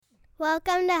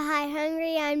Welcome to Hi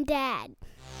Hungry, I'm Dad.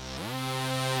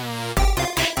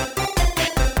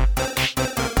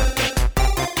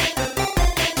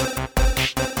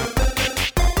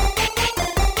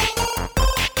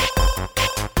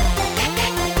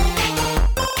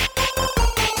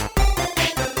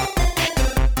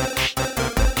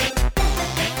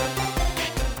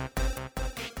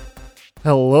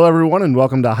 Hello, everyone, and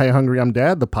welcome to Hi Hungry, I'm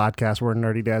Dad, the podcast where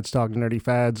nerdy dads talk nerdy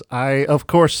fads. I, of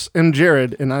course, am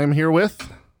Jared, and I'm here with...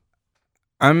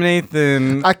 I'm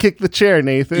Nathan. I kicked the chair,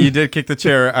 Nathan. You did kick the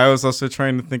chair. I was also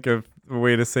trying to think of a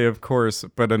way to say of course,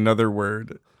 but another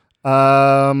word.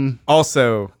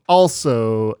 Also,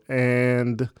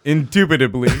 and...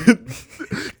 Indubitably.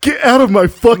 Get out of my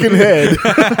fucking head.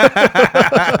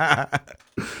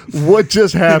 What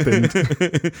just happened?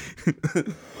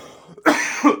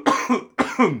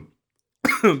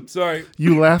 Sorry.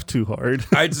 You laughed too hard.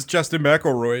 I just Justin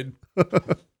McElroy.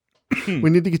 We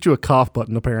need to get you a cough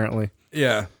button, apparently.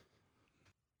 Yeah.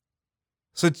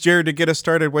 So, Jared, to get us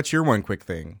started, what's your one quick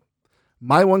thing?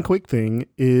 My one quick thing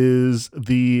is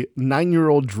the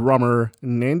 9-year-old drummer,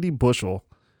 Nandy Bushell.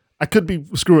 I could be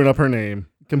screwing up her name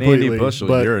completely. Nandy Bushell.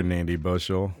 But You're a Nandy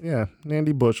Bushell. yeah,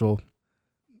 Nandy Bushell.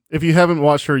 If you haven't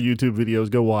watched her YouTube videos,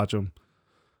 go watch them.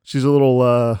 She's a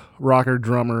little rocker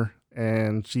drummer,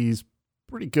 and she's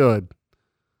pretty good.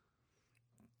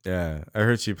 Yeah. I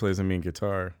heard she plays a mean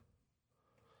guitar.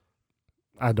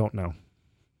 I don't know.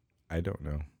 I don't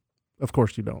know. Of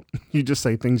course you don't. You just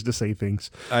say things to say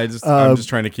things. I'm just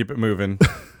trying to keep it moving.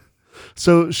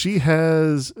 So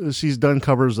she's done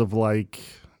covers of like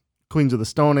Queens of the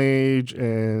Stone Age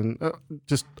and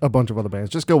just a bunch of other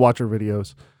bands. Just go watch her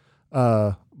videos.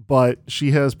 But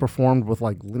she has performed with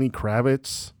like Lenny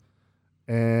Kravitz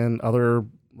and other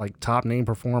like top name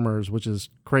performers, which is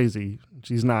crazy.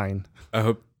 She's 9. I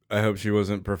hope she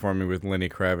wasn't performing with Lenny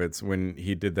Kravitz when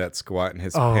he did that squat and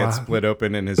his pants split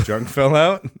open and his junk fell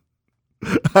out.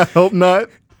 I hope not.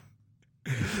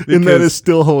 And that is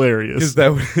still hilarious.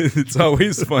 It's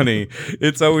always funny.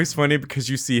 It's always funny because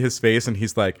you see his face and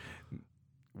he's like,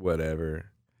 whatever.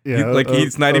 Yeah,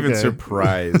 he's not even okay.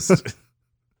 surprised.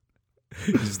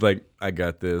 He's like, I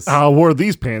got this. I wore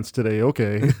these pants today.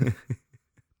 Okay.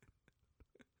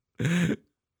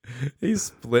 He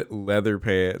split leather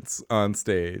pants on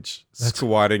stage,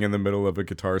 squatting in the middle of a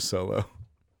guitar solo.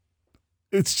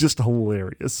 It's just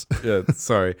hilarious. Yeah,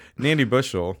 sorry. Nandy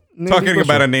Bushell. Talking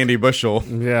about a Nandy Bushell.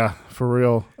 Yeah, for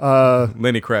real.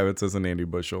 Lenny Kravitz is a Nandy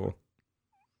Bushell.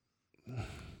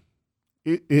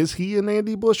 Is he a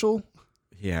Nandy Bushell?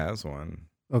 He has one.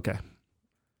 Okay.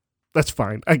 That's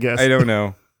fine, I guess. I don't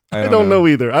know. I don't know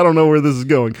either. I don't know where this is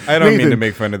going. I don't mean to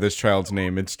make fun of this child's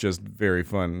name. It's just very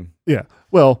fun. Yeah.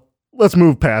 Well, let's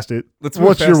move past it.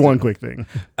 What's your one quick thing?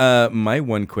 My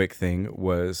one quick thing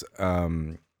was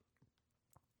it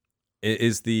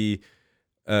is the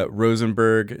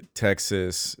Rosenberg,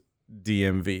 Texas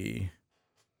DMV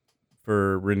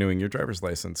for renewing your driver's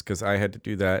license, because I had to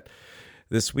do that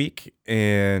this week,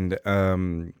 and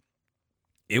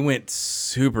it went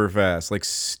super fast, like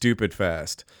stupid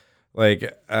fast.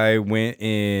 Like, I went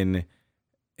in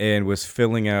and was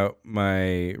filling out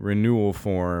my renewal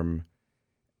form,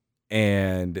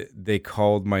 and they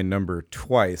called my number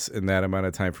twice in that amount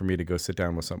of time for me to go sit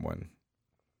down with someone.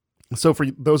 So for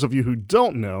those of you who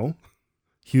don't know,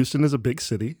 Houston is a big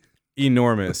city.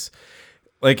 Enormous.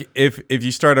 Like, if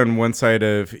you start on one side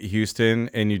of Houston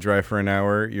and you drive for an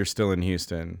hour, you're still in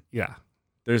Houston. Yeah.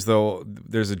 There's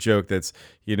a joke that's,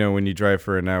 when you drive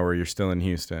for an hour, you're still in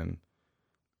Houston.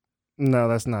 No,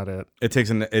 that's not it. It takes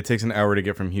an hour to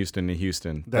get from Houston to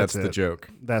Houston. That's the joke.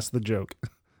 That's the joke.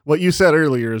 What you said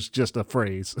earlier is just a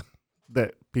phrase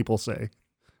that people say.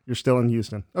 You're still in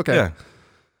Houston. Okay.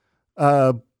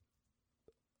 Yeah.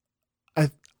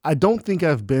 I don't think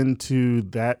I've been to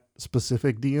that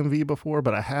specific DMV before,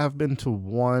 but I have been to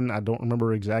one. I don't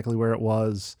remember exactly where it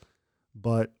was,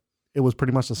 but it was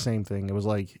pretty much the same thing. It was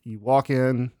like you walk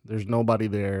in, there's nobody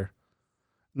there.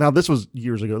 Now, this was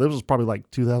years ago. This was probably like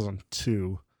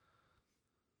 2002.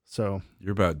 So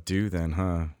You're about due then,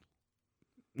 huh?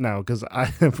 No, because I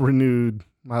have renewed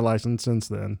my license since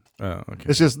then. Oh, okay.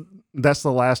 It's just that's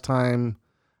the last time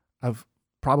I've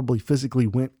probably physically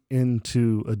went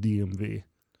into a DMV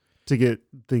to get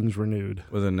things renewed.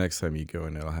 Well, the next time you go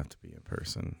in, it'll have to be in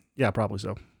person. Yeah, probably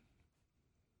so.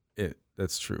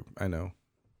 That's true. I know.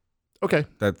 Okay.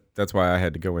 That's why I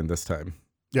had to go in this time.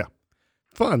 Yeah.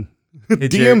 Fun. Hey,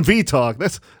 DMV talk.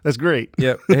 That's great.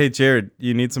 Yep. Hey, Jared,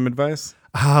 you need some advice?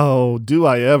 How do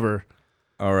I ever?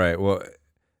 All right. Well,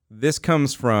 this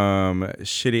comes from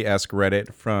Shitty Ask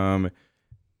Reddit from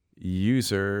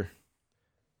user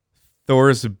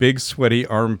Thor's big sweaty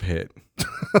armpit.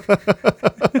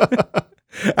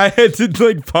 I had to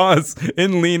like pause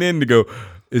and lean in to go,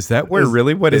 is that what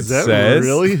it says?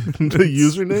 Really? The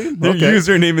username? The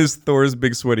username is Thor's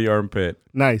big sweaty armpit.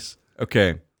 Nice.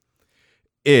 Okay.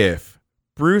 If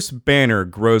Bruce Banner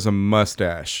grows a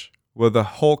mustache, will the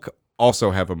Hulk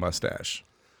also have a mustache?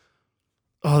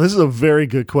 Oh, this is a very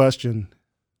good question.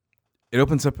 It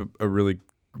opens up a really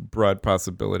broad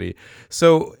possibility.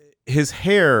 So his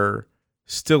hair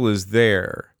still is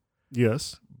there.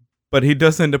 Yes. But he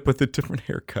does end up with a different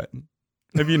haircut.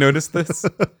 Have you noticed this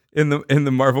in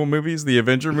the Marvel movies, the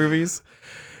Avenger movies?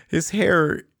 His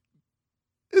hair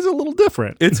is a little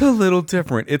different. It's a little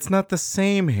different. It's not the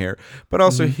same hair, but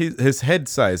also his head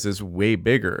size is way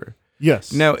bigger.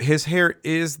 Yes. Now, his hair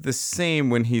is the same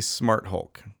when he's Smart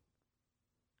Hulk.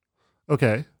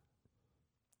 Okay.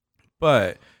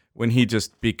 But when he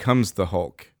just becomes the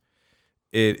Hulk,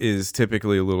 it is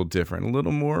typically a little different, a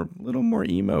little more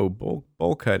emo,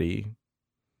 bowl cutty.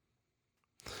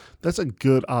 That's a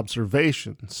good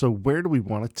observation. So where do we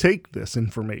want to take this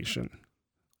information?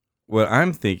 What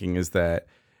I'm thinking is that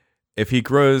if he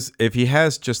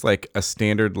has just like a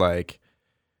standard, like,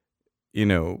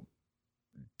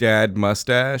 dad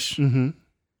mustache,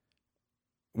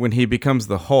 when he becomes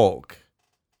the Hulk,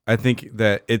 I think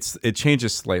that it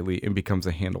changes slightly and becomes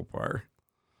a handlebar.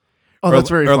 Oh,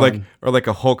 that's very fun. Like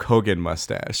a Hulk Hogan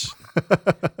mustache,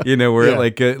 where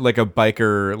like a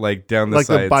biker, like down the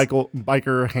sides, like the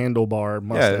biker handlebar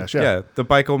mustache. Yeah, the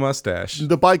bikel mustache.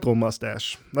 The bikel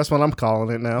mustache. That's what I'm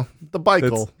calling it now. The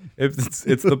bikel. It's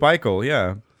the bikel.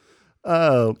 Yeah.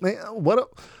 Oh man,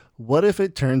 what if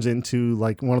it turns into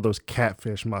like one of those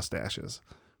catfish mustaches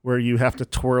where you have to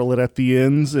twirl it at the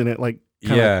ends and it like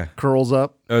kind of curls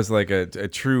up? It was like a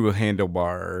true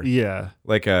handlebar. Yeah.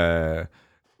 Like a.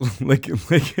 Like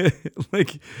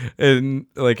an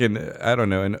I don't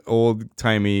know, an old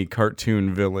timey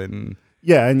cartoon villain.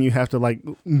 Yeah, and you have to like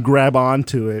grab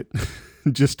onto it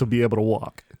just to be able to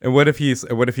walk. And what if he's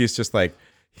just like,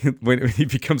 when he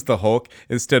becomes the Hulk,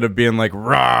 instead of being like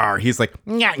rawr, he's like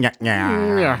and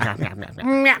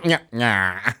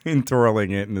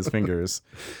twirling it in his fingers,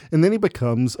 and then he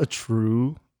becomes a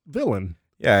true villain.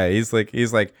 Yeah, he's like,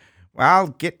 well, I'll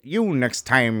get you next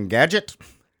time, Gadget.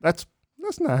 That's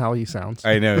not how he sounds.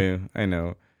 I know. I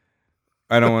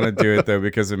don't want to do it though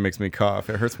because it makes me cough.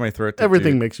 It hurts my throat.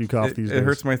 Everything makes you cough these days. It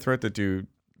hurts my throat to do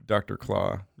Dr.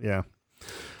 Claw. Yeah.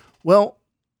 Well,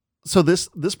 so this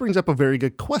brings up a very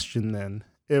good question then.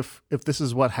 If this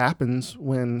is what happens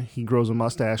when he grows a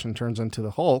mustache and turns into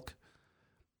the Hulk.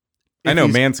 I know,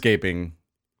 manscaping.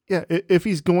 Yeah, if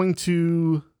he's going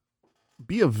to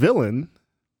be a villain,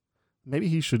 maybe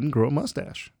he shouldn't grow a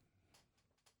mustache.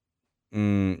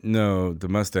 No, the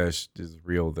mustache is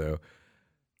real though.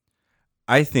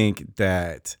 I think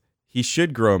that he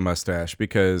should grow a mustache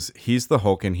because he's the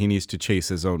Hulk and he needs to chase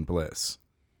his own bliss.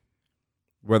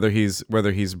 Whether he's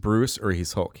Bruce or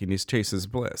he's Hulk, he needs to chase his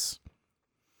bliss.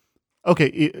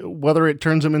 Okay, whether it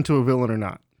turns him into a villain or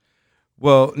not.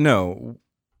 Well, no.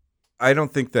 I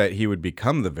don't think that he would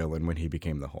become the villain when he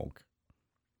became the Hulk.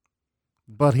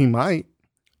 But he might.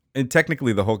 And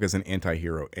technically the Hulk is an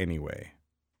anti-hero anyway.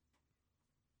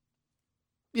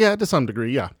 Yeah, to some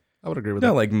degree, yeah. I would agree with that.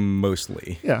 No, like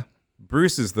mostly. Yeah.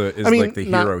 Bruce is like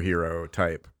the hero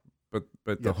type, but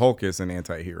the Hulk is an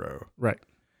anti-hero. Right.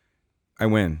 I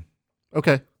win.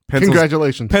 Okay.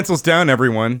 Congratulations. Pencils down,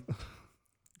 everyone.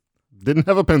 Didn't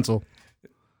have a pencil.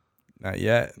 Not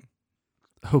yet.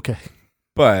 Okay.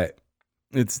 But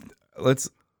let's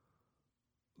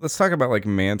talk about like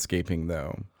manscaping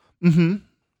though. Mm-hmm.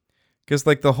 Because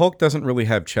like the Hulk doesn't really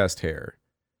have chest hair.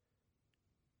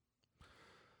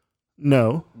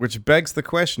 No. Which begs the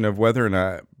question of whether or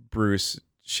not Bruce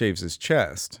shaves his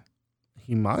chest.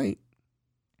 He might.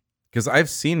 Because I've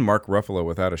seen Mark Ruffalo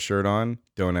without a shirt on.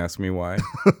 Don't ask me why.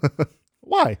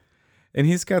 Why? And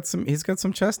he's got some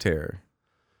chest hair.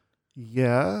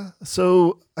 Yeah.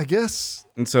 So I guess.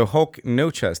 And so Hulk,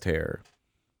 no chest hair.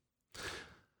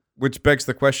 Which begs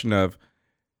the question of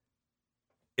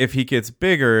if he gets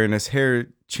bigger and his hair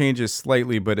changes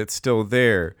slightly, but it's still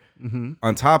there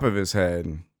on top of his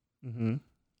head. Mm-hmm.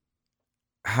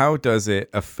 How does it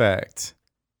affect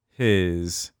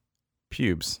his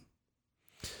pubes?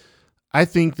 I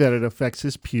think that it affects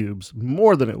his pubes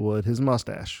more than it would his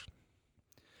mustache.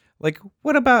 Like,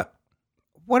 what about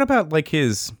like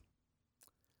his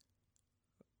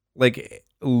like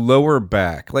lower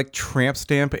back, like tramp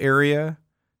stamp area?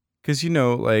 Because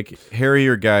like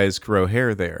hairier guys grow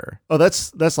hair there. Oh,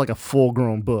 that's like a full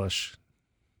grown bush.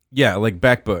 Yeah, like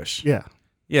back bush. Yeah.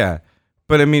 Yeah.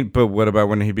 But what about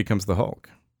when he becomes the Hulk?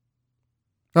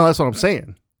 No, that's what I'm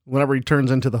saying. Whenever he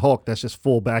turns into the Hulk, that's just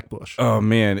full back bush. Oh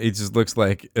man, it just looks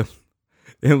like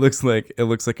it looks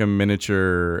like a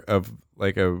miniature of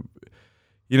like a,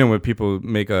 when people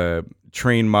make a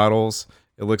train models,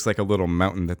 it looks like a little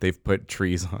mountain that they've put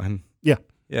trees on. Yeah.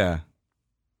 Yeah.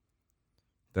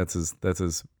 That's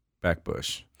his back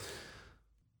bush.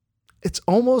 It's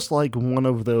almost like one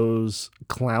of those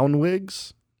clown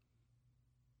wigs.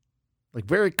 Like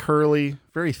very curly,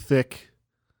 very thick.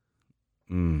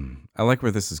 I like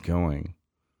where this is going.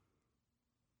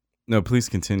 No, please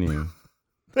continue.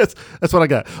 That's what I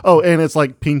got. Oh, and it's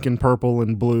like pink and purple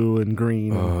and blue and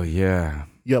green. Oh and yeah.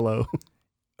 yellow.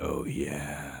 Oh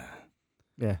yeah.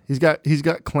 Yeah, he's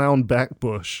got clown back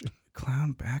bush.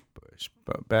 Clown back bush.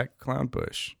 Back clown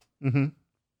bush. Mm-hmm.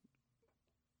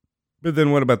 But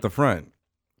then what about the front?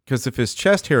 Because if his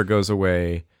chest hair goes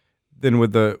away, then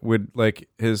would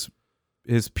his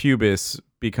pubis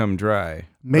become dry?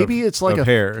 Maybe it's like a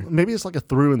hair. Maybe it's like a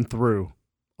through and through,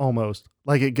 almost.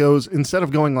 Like it goes, instead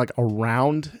of going like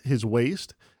around his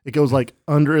waist, it goes like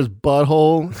under his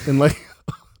butthole and like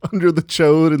under the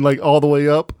chode and like all the way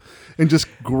up and just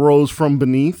grows from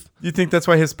beneath. You think that's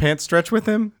why his pants stretch with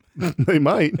him? They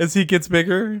might. As he gets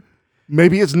bigger?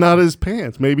 Maybe it's not his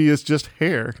pants. Maybe it's just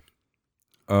hair.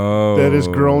 Oh. That has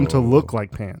grown to look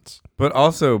like pants. But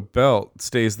also belt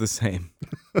stays the same.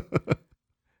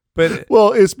 But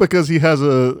well, it's because he has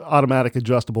a automatic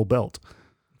adjustable belt.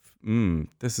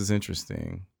 This is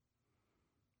interesting.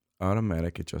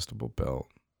 Automatic adjustable belt.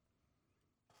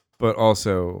 But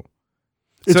also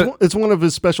it's one of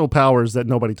his special powers that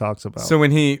nobody talks about. So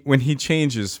when he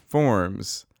changes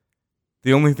forms,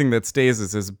 the only thing that stays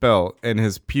is his belt, and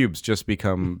his pubes just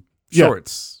become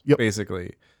shorts,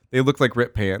 basically. They look like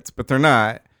ripped pants, but they're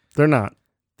not. They're not.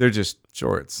 They're just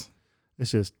shorts.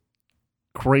 It's just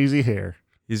crazy hair.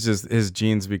 His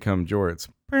jeans become jorts.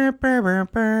 Burr, burr, burr,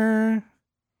 burr.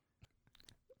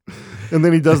 And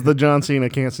then he does the John Cena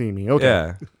can't see me. Okay.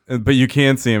 Yeah. But you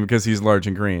can see him because he's large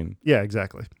and green. Yeah,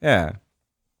 exactly. Yeah.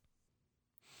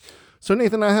 So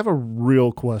Nathan, I have a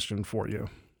real question for you.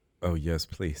 Oh, yes,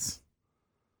 please.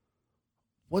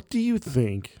 What do you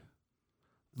think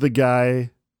the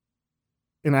guy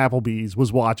in Applebee's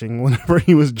was watching whenever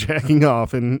he was jacking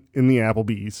off in the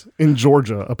Applebee's in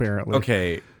Georgia, apparently?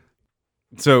 Okay.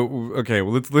 So, well,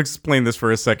 let's explain this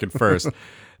for a second first.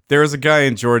 There was a guy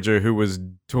in Georgia who was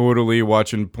totally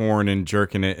watching porn and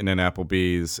jerking it in an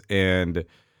Applebee's, and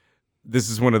this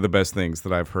is one of the best things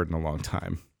that I've heard in a long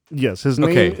time. Yes, his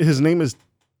name is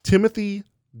Timothy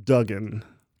Duggan.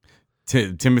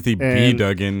 Timothy B.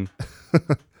 Duggan.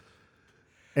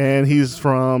 And he's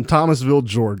from Thomasville,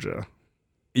 Georgia.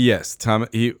 Yes,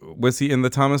 was he in the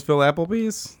Thomasville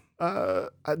Applebee's? I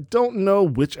don't know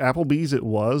which Applebee's it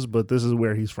was, but this is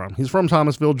where he's from. He's from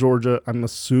Thomasville, Georgia. I'm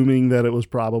assuming that it was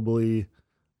probably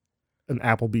an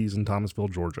Applebee's in Thomasville,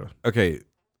 Georgia. Okay,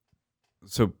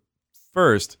 so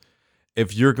first,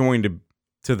 if you're going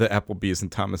to the Applebee's in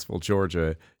Thomasville,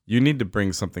 Georgia, you need to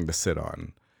bring something to sit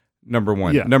on. Number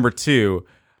one. Yeah. Number two,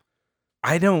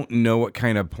 I don't know what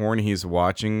kind of porn he's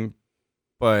watching,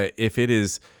 but if it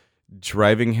is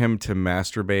driving him to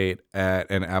masturbate at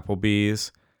an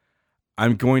Applebee's,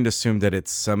 I'm going to assume that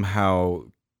it's somehow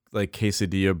like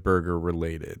quesadilla burger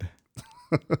related.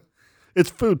 It's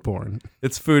food porn.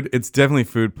 It's definitely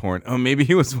food porn. Oh, maybe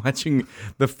he was watching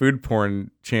the food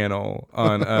porn channel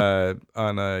on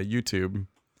YouTube.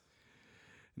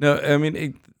 No, I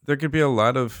mean there could be a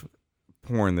lot of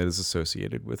porn that is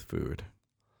associated with food,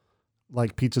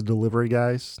 like pizza delivery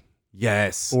guys.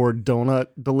 Yes, or donut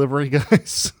delivery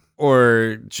guys,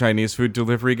 or Chinese food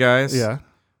delivery guys. Yeah,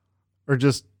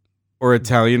 or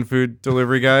Italian food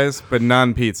delivery guys, but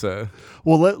non-pizza.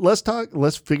 Well,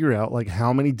 let's figure out like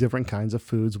how many different kinds of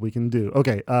foods we can do.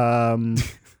 Okay.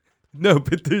 No,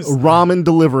 but there's ramen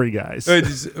delivery guys.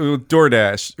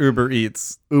 DoorDash, Uber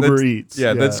Eats. Eats.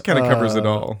 Yeah, that just kind of covers it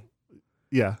all.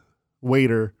 Yeah.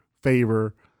 Waiter,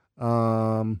 favor.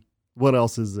 What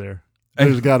else is there?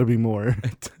 There's got to be more.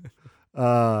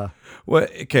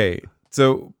 Okay.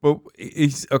 So, but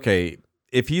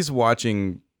if he's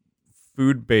watching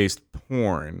food-based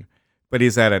porn, but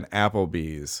he's at an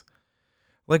Applebee's,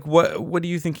 like what do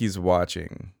you think he's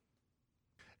watching?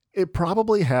 It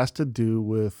probably has to do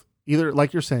with either,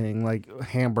 like you're saying, like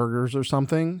hamburgers or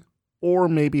something, or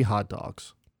maybe hot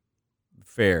dogs.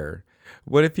 Fair.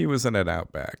 What if he was in an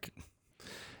Outback?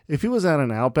 If he was at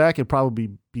an Outback, it'd probably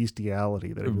be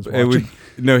bestiality that he was watching.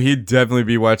 He'd definitely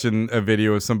be watching a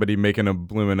video of somebody making a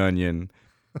bloomin' onion.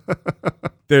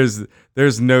 There's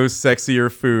no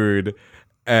sexier food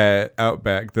at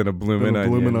Outback than a bloomin'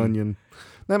 onion.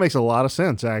 That makes a lot of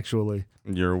sense, actually.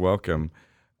 You're welcome.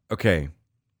 Okay,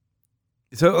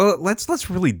 So let's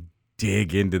really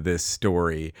dig into this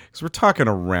story because we're talking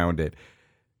around it.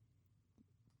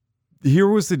 Here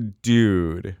was a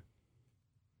dude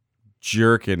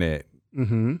jerking it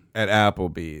at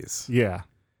Applebee's. Yeah.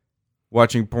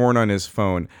 Watching porn on his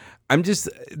phone.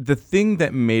 The thing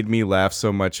that made me laugh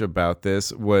so much about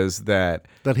this was that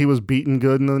he was beaten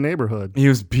good in the neighborhood. He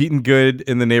was beaten good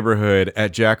in the neighborhood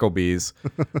at Jackalbees.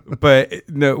 But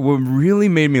no, what really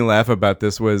made me laugh about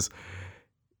this was,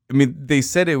 I mean, they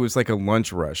said it was like a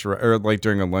lunch rush, or like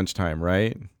during a lunchtime,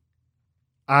 right?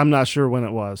 I'm not sure when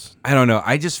it was. I don't know.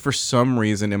 I just, for some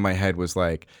reason in my head was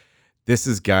like, this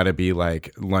has got to be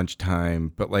like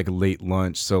lunchtime, but like late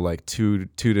lunch. So like 2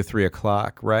 to 3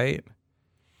 o'clock, right?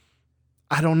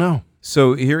 I don't know.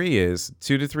 So here he is,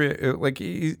 2 to 3. Like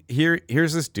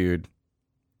here's this dude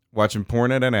watching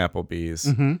porn at an Applebee's,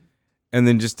 and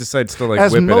then just decides to like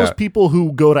as whip it out. most people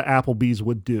who go to Applebee's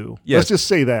would do. Yes. Let's just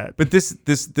say that. But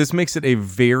this makes it a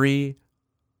very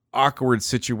awkward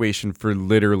situation for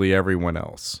literally everyone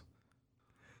else.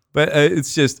 But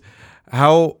it's just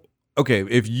how. Okay,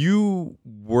 if you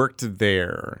worked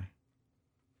there,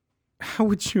 how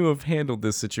would you have handled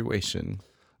this situation?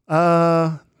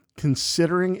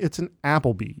 Considering it's an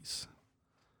Applebee's,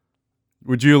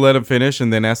 would you let him finish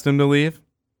and then ask him to leave?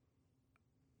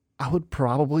 I would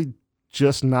probably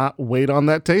just not wait on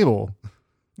that table.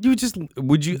 Would you just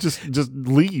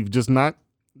leave? Just not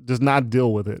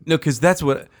deal with it. No, because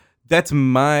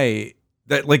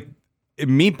like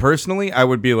me personally, I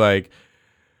would be like,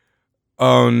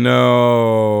 oh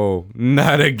no,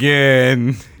 not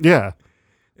again. Yeah.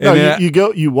 No,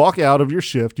 you walk out of your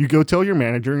shift, you go tell your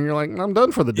manager, and you're like, I'm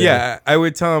done for the day. Yeah, I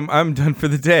would tell him I'm done for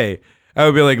the day. I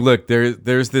would be like, look,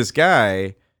 there's this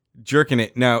guy jerking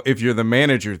it. Now, if you're the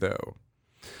manager, though.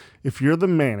 If you're the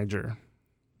manager.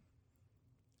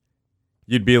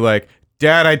 You'd be like,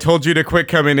 Dad, I told you to quit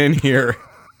coming in here.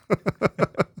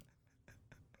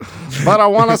 But I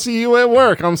want to see you at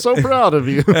work. I'm so proud of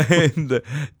you. And,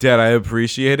 Dad, I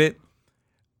appreciate it.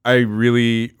 I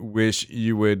really wish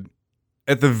you would,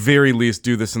 at the very least,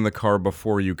 do this in the car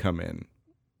before you come in.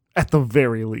 At the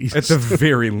very least. At the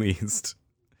very least.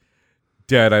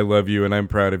 Dad, I love you and I'm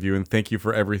proud of you and thank you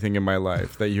for everything in my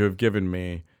life that you have given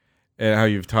me and how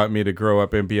you've taught me to grow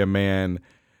up and be a man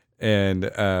and,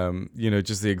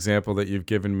 just the example that you've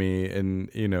given me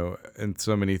and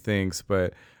so many things.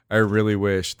 But I really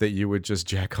wish that you would just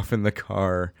jack off in the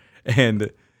car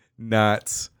and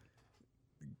not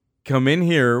come in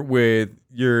here with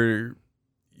your,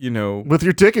 with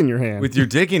your dick in your hand. With your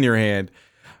dick in your hand.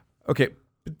 Okay,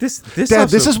 but this Dad,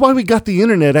 this is why we got the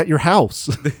internet at your house.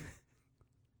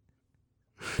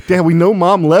 Dad, we know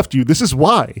Mom left you. This is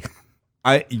why.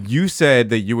 You said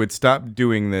that you would stop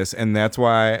doing this, and that's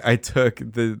why I took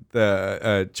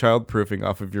the child proofing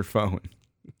off of your phone.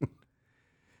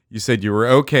 You said you were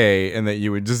okay, and that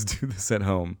you would just do this at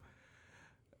home.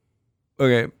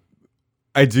 Okay,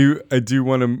 I do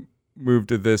want to move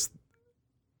to this.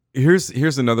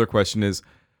 Here's another question: is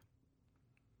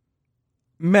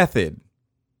method.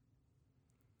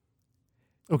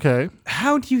 Okay.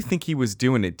 How do you think he was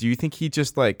doing it? Do you think he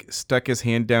just like stuck his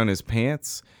hand down his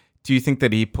pants? Do you think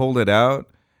that he pulled it out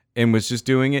and was just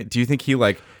doing it? Do you think he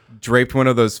like draped one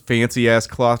of those fancy ass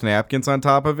cloth napkins on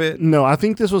top of it? No, I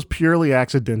think this was purely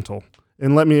accidental.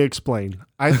 And let me explain.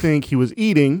 I think he was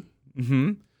eating,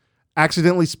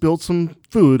 accidentally spilled some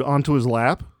food onto his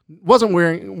lap,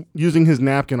 wasn't using his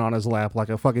napkin on his lap like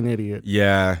a fucking idiot.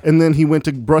 Yeah. And then he went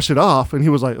to brush it off and he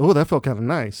was like, oh, that felt kind of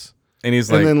nice. And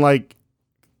he's like, and then like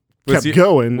kept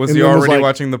going. Was and he then already like,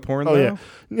 watching the porn though? Yeah.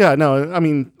 Yeah, no, I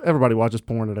mean, everybody watches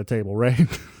porn at a table, right?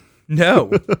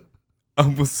 No. I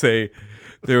will say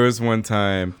there was one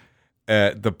time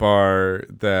at the bar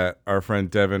that our friend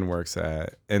Devin works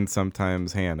at, and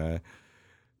sometimes Hannah,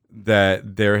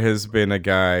 that there has been a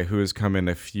guy who has come in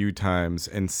a few times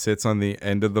and sits on the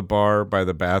end of the bar by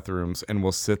the bathrooms and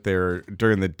will sit there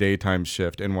during the daytime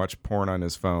shift and watch porn on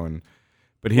his phone.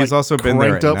 But he's like also been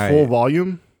there at cranked up night. full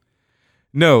volume?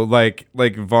 No, like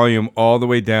volume all the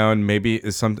way down. Maybe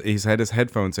he's had his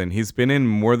headphones in. He's been in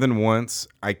more than once.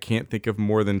 I can't think of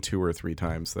more than 2 or 3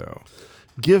 times though.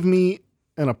 Give me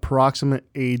an approximate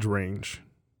age range,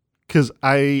 because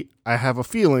I have a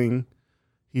feeling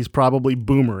he's probably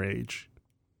boomer age.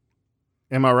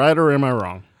 Am I right or am I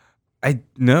wrong?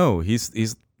 No,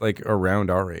 he's like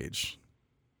around our age,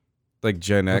 like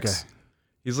Gen X. Okay.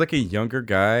 He's like a younger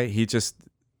guy. He just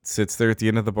sits there at the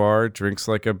end of the bar, drinks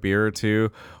like a beer or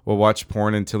two, will watch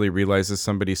porn until he realizes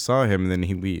somebody saw him, and then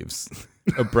he leaves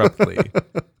abruptly.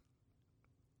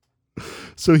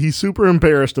 So he's super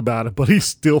embarrassed about it, but he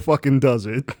still fucking does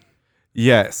it.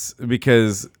 Yes,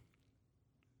 because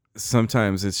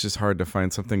sometimes it's just hard to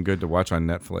find something good to watch on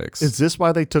Netflix. Is this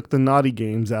why they took the naughty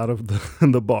games out of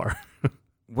the bar?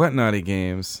 What naughty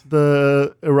games?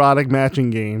 The erotic matching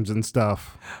games and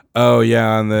stuff. Oh yeah,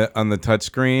 on the touch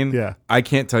screen. Yeah. I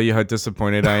can't tell you how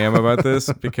disappointed I am about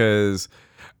this because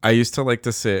I used to like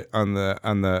to sit on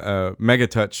the Mega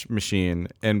Touch machine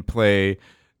and play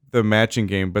the matching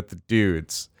game, but the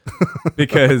dudes,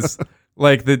 because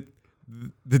like the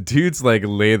dudes like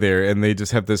lay there and they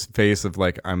just have this face of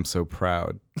like, I'm so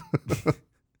proud.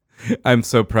 I'm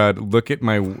so proud. Look at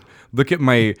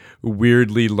my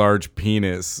weirdly large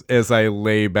penis as I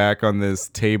lay back on this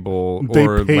table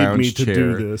or they paid lounge me chair. to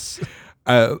do this.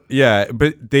 Yeah,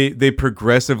 but they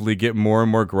progressively get more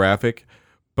and more graphic.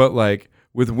 But like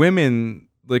with women,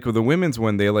 like with the women's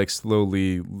one, they like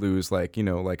slowly lose like,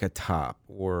 like a top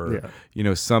or,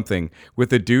 something.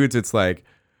 With the dudes, it's like,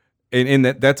 and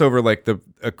that's over like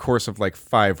a course of like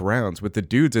 5 rounds. With the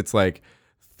dudes, it's like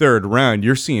 3rd round,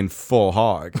 you're seeing full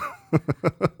hog.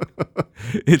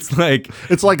 It's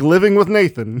like living with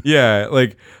Nathan. Yeah,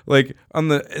 like in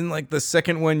the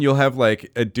second one, you'll have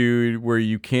like a dude where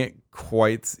you can't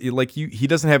quite like he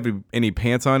doesn't have any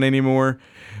pants on anymore,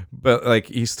 but like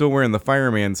he's still wearing the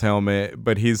fireman's helmet,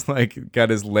 but he's like got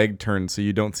his leg turned so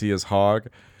you don't see his hog.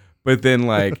 But then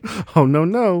like oh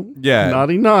no, yeah,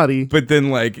 naughty. But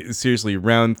then like seriously,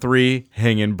 round 3,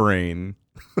 hanging brain.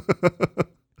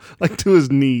 Like to his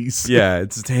knees. Yeah,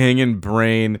 it's just hanging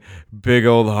brain, big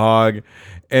old hog.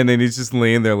 And then he's just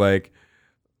laying there like,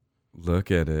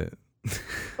 look at it.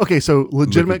 Okay, so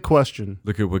legitimate question.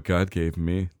 Look at what God gave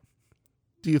me.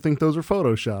 Do you think those are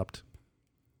photoshopped?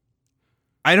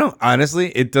 I don't,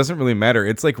 honestly, it doesn't really matter.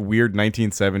 It's like weird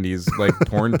 1970s like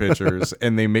porn pictures,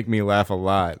 and they make me laugh a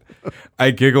lot.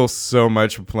 I giggle so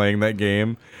much playing that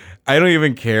game. I don't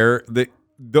even care.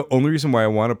 The only reason why I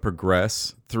want to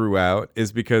progress throughout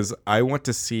is because I want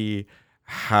to see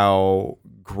how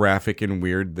graphic and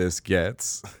weird this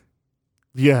gets.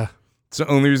 Yeah. It's the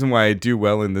only reason why I do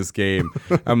well in this game.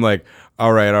 I'm like,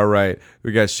 all right.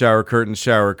 We got shower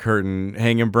curtain,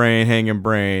 hanging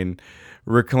brain,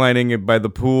 reclining by the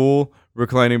pool.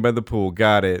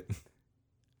 Got it.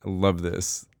 I love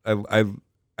this.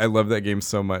 I love that game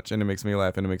so much, and it makes me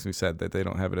laugh, and it makes me sad that they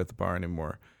don't have it at the bar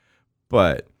anymore.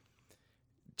 But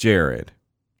Jared,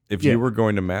 if you were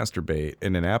going to masturbate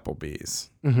in an Applebee's,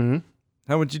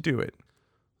 how would you do it?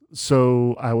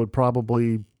 So I would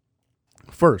probably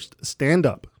first stand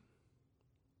up,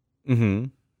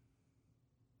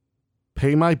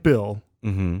 pay my bill,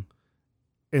 and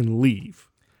leave.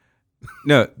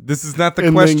 No, this is not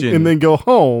the question. And then go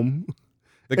home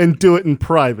and do it in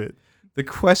private. The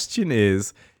question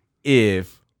is,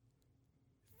 if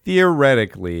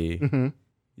theoretically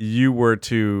you were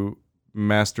to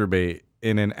masturbate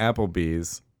in an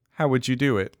Applebee's, how would you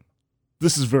do it?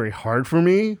 This is very hard for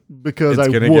me because it's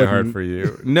gonna get hard for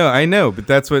you. No, I know, but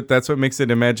that's what makes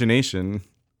it imagination.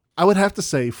 I would have to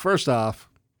say, first off,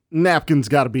 napkin's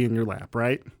got to be in your lap,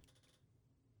 right?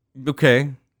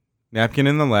 Okay, napkin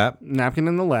in the lap. Napkin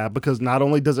in the lap, because not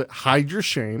only does it hide your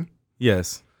shame,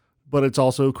 yes, but it's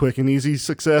also quick and easy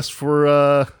success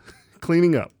for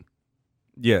cleaning up.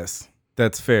 Yes,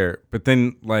 that's fair. But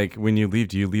then, like, when you leave,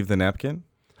 do you leave the napkin?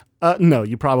 No,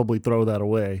 you probably throw that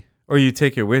away. Or you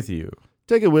take it with you.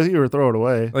 Take it with you or throw it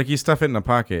away. Like you stuff it in a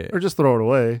pocket. Or just throw it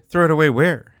away. Throw it away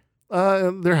where?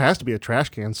 There has to be a trash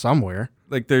can somewhere.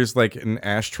 Like there's like an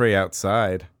ashtray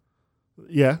outside.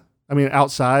 Yeah. I mean,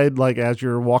 outside, like as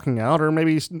you're walking out, or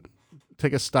maybe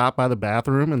take a stop by the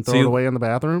bathroom and throw it away in the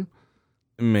bathroom.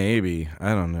 Maybe.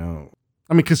 I don't know.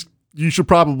 I mean, because you should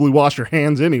probably wash your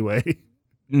hands anyway.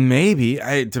 Maybe.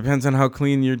 It depends on how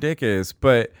clean your dick is.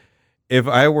 But if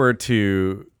I were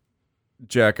to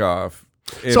jack off.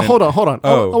 So hold on.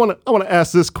 Oh. I want to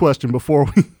ask this question before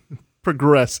we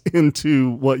progress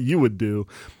into what you would do.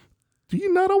 Do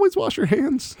you not always wash your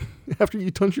hands after you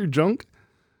touch your junk?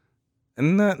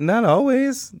 Not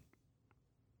always.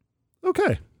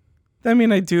 Okay. I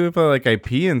mean, I do if I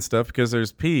pee and stuff because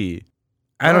there's pee.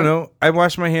 I don't know. I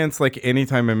wash my hands like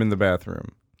anytime I'm in the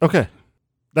bathroom. Okay.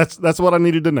 That's what I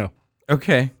needed to know.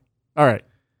 Okay. All right.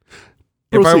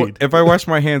 Proceed. If I wash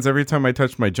my hands every time I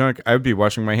touch my junk, I would be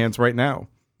washing my hands right now.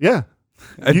 Yeah.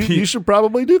 You should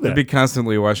probably do that. I'd be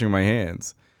constantly washing my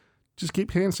hands. Just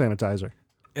keep hand sanitizer.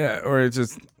 Yeah, or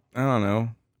just, I don't know.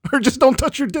 Or just don't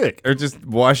touch your dick. Or just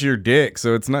wash your dick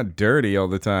so it's not dirty all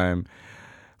the time.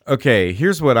 Okay,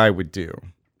 here's what I would do.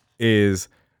 Is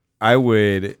I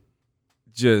would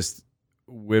just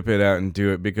whip it out and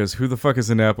do it because who the fuck is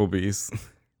an Applebee's?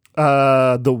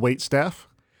 The wait staff.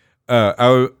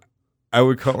 I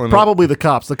would call in Probably the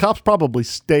cops. The cops probably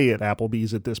stay at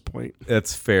Applebee's at this point.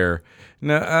 That's fair.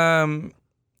 No,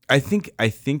 I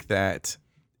think that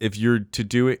if you're to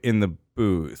do it in the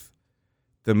booth,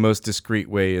 the most discreet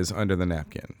way is under the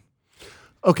napkin.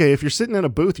 Okay, if you're sitting in a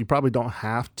booth, you probably don't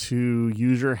have to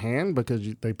use your hand because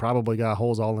they probably got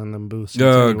holes all in them booths.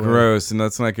 Oh, anyway. gross! And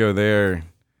let's not go there.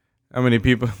 How many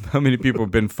people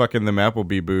have been fucking them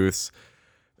Applebee booths?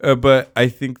 But I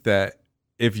think that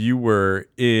if you were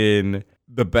in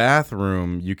the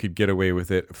bathroom, you could get away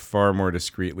with it far more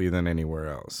discreetly than anywhere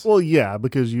else. Well, yeah,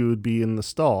 because you would be in the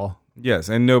stall. Yes,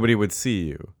 and nobody would see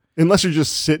you. Unless you're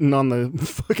just sitting on the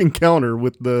fucking counter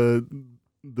with the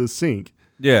sink.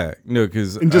 Yeah, no,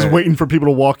 because... And just waiting for people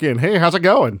to walk in. Hey, how's it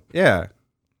going? Yeah.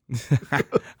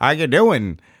 How you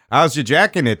doing? How's you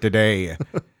jacking it today?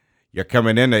 You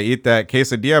coming in to eat that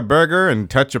quesadilla burger and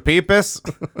touch a peepus?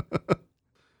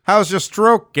 How's your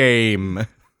stroke game?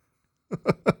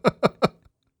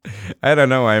 I don't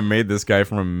know. I made this guy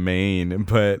from Maine,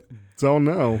 but... So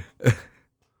no.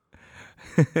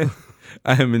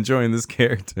 I am enjoying this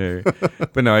character.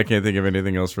 But no, I can't think of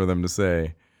anything else for them to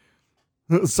say.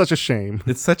 It's such a shame.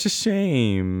 It's such a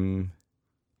shame.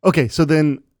 Okay, so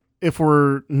then if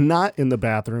we're not in the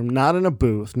bathroom, not in a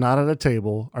booth, not at a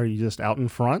table, are you just out in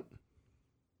front?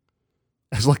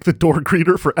 As like the door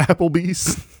greeter for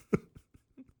Applebee's?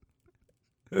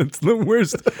 It's the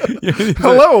worst.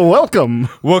 Hello, welcome.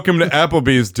 Welcome to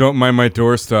Applebee's. Don't mind my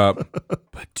doorstop.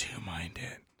 But do mind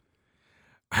it.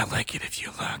 I like it if you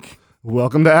look.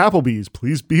 Welcome to Applebee's.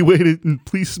 Please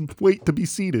wait to be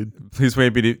seated. Please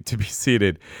wait to be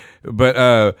seated.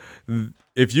 But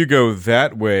if you go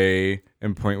that way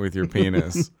and point with your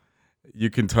penis, you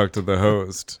can talk to the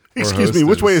host. Excuse me,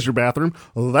 which way is your bathroom?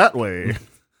 That way.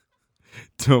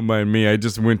 Don't mind me. I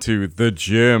just went to the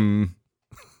gym.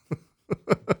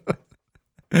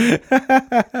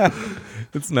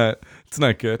 It's not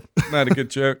good. Not a good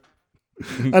joke.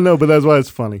 I know, but that's why it's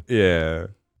funny. Yeah.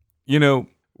 You know,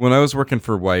 when I was working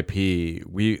for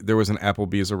YP, there was an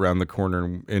Applebee's around the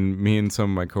corner, and me and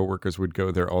some of my coworkers would go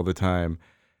there all the time.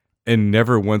 And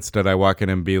never once did I walk in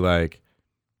and be like,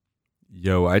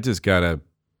 "Yo, I just gotta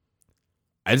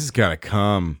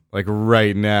come like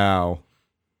right now.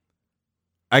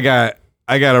 I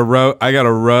gotta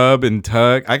rub and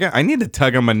tug. I need to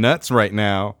tug on my nuts right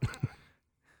now.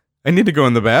 I need to go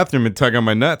in the bathroom and tug on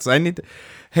my nuts. Hey,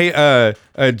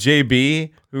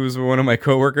 JB, who's one of my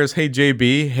coworkers. Hey,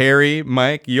 JB, Harry,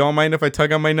 Mike, y'all mind if I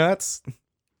tug on my nuts?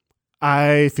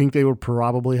 I think they would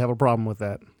probably have a problem with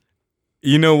that.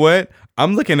 You know what?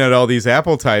 I'm looking at all these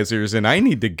appetizers and I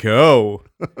need to go.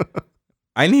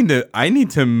 I need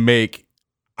to make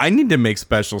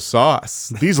special sauce.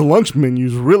 These lunch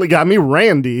menus really got me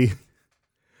randy.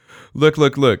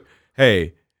 Look.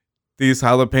 Hey, these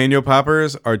jalapeno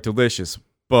poppers are delicious,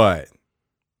 but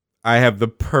I have the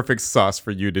perfect sauce for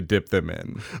you to dip them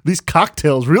in. These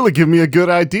cocktails really give me a good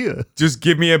idea. Just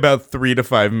give me about 3 to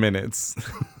 5 minutes.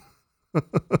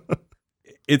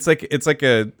 It's like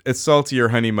a saltier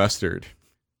honey mustard.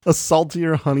 A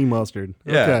saltier honey mustard.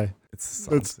 Yeah, okay.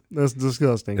 That's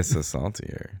disgusting. It's a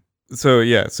saltier. So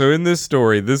in this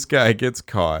story, this guy gets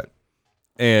caught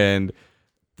and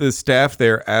the staff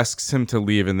there asks him to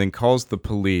leave and then calls the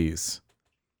police.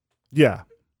 Yeah.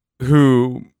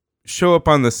 Who show up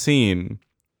on the scene,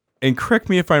 and correct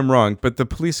me if I'm wrong, but the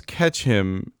police catch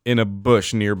him in a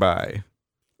bush nearby.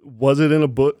 Was it in a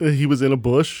bush? He was in a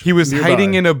bush? He was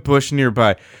hiding in a bush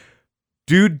nearby.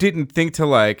 Dude didn't think to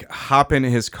like hop in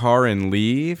his car and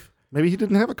leave. Maybe he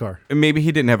didn't have a car.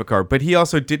 But he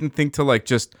also didn't think to like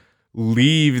just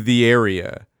leave the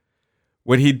area.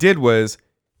 What he did was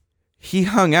he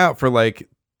hung out for like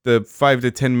the 5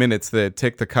 to 10 minutes that it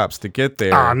took the cops to get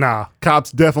there. Nah.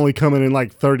 Cops definitely coming in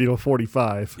like 30 to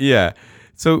 45. Yeah.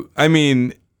 So, I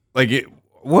mean,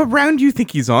 what round do you think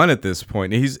he's on at this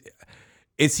point? Is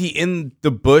he in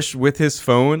the bush with his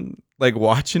phone, like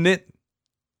watching the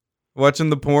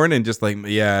porn and just like,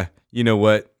 yeah, you know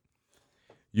what?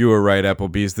 You were right,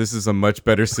 Applebee's. This is a much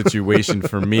better situation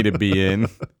for me to be in.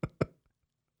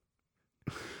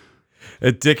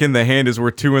 A dick in the hand is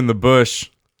worth 2 in the bush.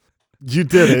 You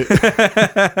did it.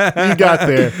 You got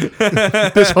there.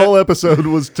 This whole episode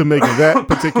was to make that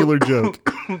particular joke.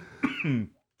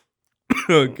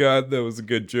 Oh, God, that was a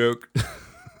good joke.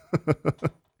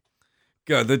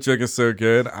 God, that joke is so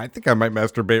good. I think I might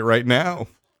masturbate right now.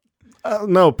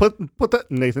 No, put that,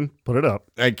 Nathan, put it up.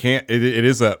 I can't. It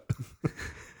is up.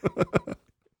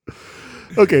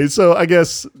 Okay, so I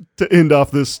guess to end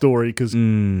off this story, because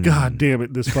God damn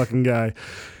it, this fucking guy,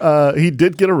 he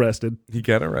did get arrested. He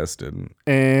got arrested.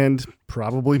 And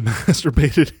probably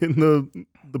masturbated in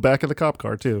the back of the cop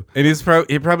car too. And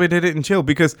he probably did it in jail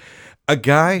because a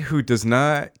guy who does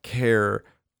not care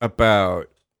about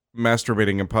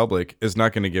masturbating in public is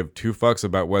not going to give two fucks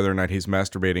about whether or not he's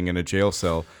masturbating in a jail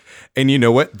cell. And you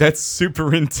know what? That's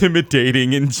super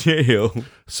intimidating in jail.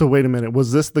 So wait a minute.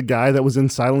 Was this the guy that was in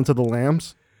Silence of the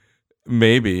Lambs?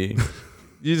 Maybe.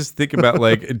 You just think about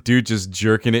like a dude just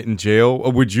jerking it in jail.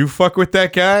 Would you fuck with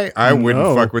that guy? I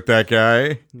wouldn't fuck with that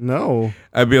guy. No.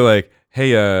 I'd be like,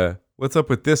 hey, what's up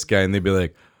with this guy? And they'd be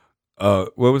like,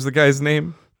 what was the guy's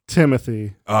name?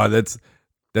 Timothy. Oh,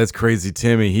 that's crazy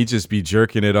Timmy. He just be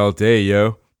jerking it all day,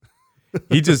 yo.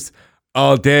 He just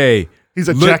all day. He's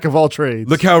a jack of all trades.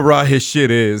 Look how raw his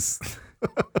shit is.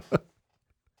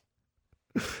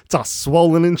 It's all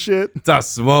swollen and shit. It's all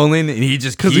swollen, and he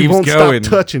just keeps Because he won't going.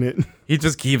 stop touching it. He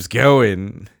just keeps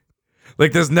going.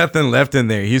 Like there's nothing left in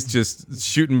there. He's just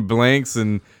shooting blanks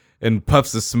and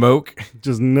puffs of smoke.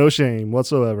 Just no shame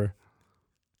whatsoever.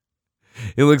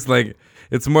 It looks like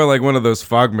it's more like one of those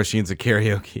fog machines at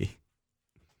karaoke.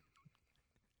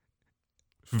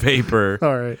 Vapor.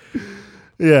 All right.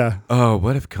 Yeah. Oh,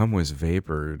 what if cum was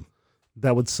vapored?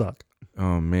 That would suck.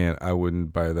 Oh man, I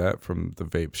wouldn't buy that from the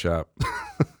vape shop.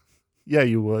 Yeah,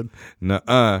 you would.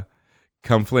 Nuh-uh.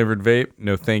 Cum flavored vape?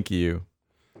 No, thank you.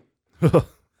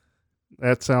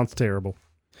 That sounds terrible.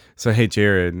 So hey,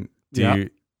 Jared, Yeah.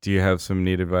 do you have some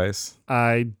neat advice?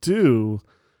 I do.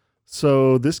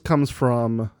 So this comes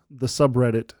from the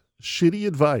subreddit Shitty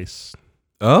Advice.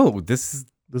 Oh, this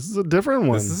This is a different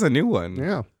one. is a new one.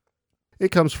 Yeah.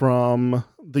 It comes from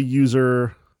the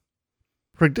user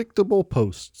Predictable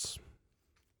Posts.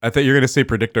 I thought you were gonna say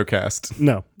Predictocast.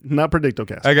 No, not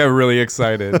Predictocast. I got really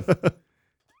excited.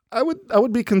 I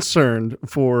would be concerned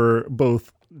for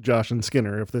both Josh and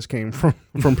Skinner if this came from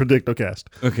Predictocast.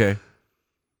 Okay.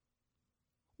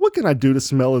 What can I do to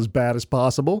smell as bad as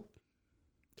possible?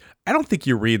 I don't think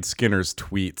you read Skinner's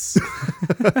tweets.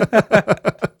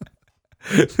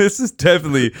 This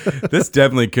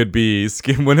definitely could be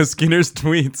one of Skinner's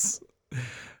tweets.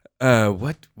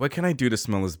 What can I do to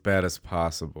smell as bad as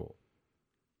possible?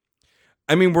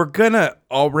 I mean, we're gonna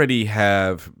already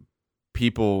have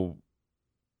people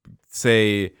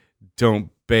say don't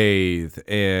bathe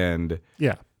and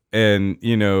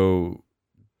you know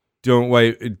don't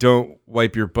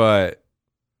wipe your butt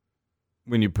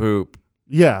when you poop.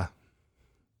 Yeah.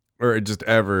 Or just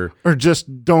ever. Or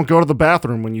just don't go to the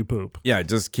bathroom when you poop. Yeah,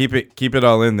 just keep it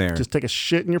all in there. Just take a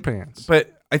shit in your pants.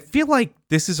 But I feel like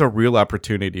this is a real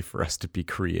opportunity for us to be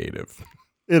creative.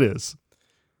 It is.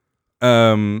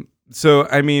 So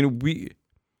I mean,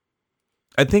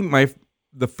 I think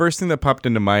the first thing that popped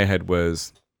into my head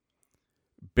was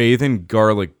bathe in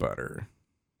garlic butter.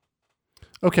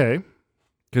 Okay.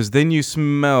 Because then you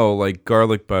smell like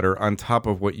garlic butter on top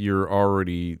of what you're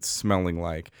already smelling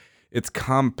like. It's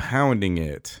compounding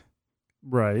it.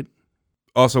 Right.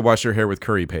 Also, wash your hair with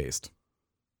curry paste.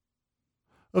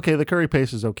 Okay, the curry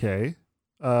paste is okay.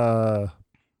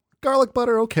 Garlic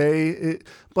butter, okay.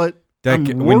 But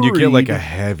when you get like a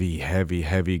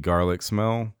heavy garlic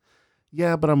smell.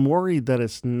 Yeah, but I'm worried that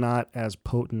it's not as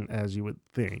potent as you would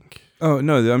think. Oh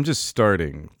no, I'm just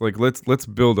starting. Like let's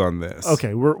build on this.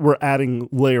 Okay, we're adding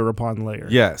layer upon layer.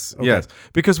 Yes, okay. Yes,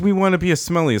 because we want to be as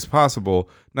smelly as possible,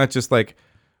 not just like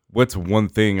what's one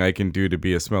thing I can do to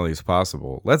be as smelly as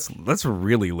possible. Let's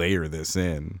really layer this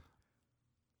in.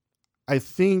 I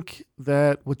think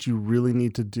that what you really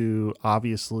need to do,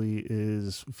 obviously,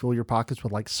 is fill your pockets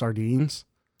with like sardines.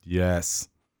 Yes.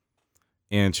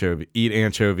 Eat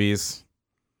anchovies.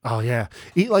 Oh, yeah.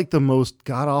 Eat like the most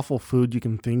god-awful food you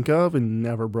can think of and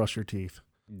never brush your teeth.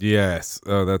 Yes.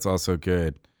 Oh, that's also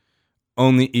good.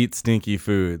 Only eat stinky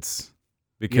foods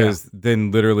because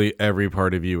then literally every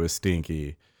part of you is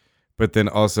stinky. But then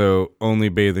also only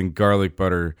bathe in garlic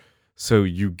butter so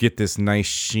you get this nice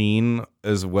sheen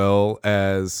as well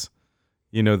as,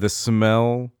 you know, the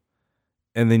smell.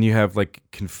 And then you have like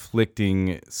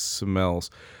conflicting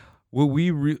smells.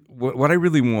 What I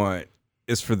really want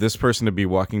is for this person to be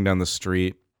walking down the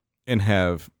street and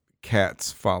have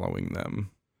cats following them.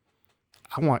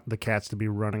 I want the cats to be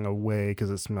running away because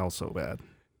it smells so bad.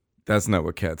 That's not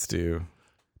what cats do.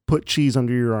 Put cheese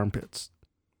under your armpits.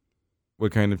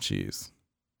 What kind of cheese?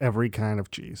 Every kind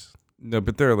of cheese. No,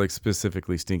 but there are like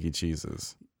specifically stinky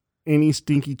cheeses. Any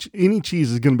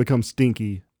cheese is going to become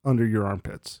stinky under your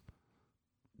armpits.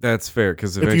 That's fair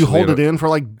because if you hold it in for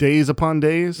like days upon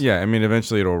days. Yeah, I mean,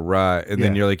 eventually it'll rot, and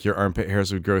then your armpit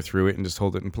hairs would grow through it and just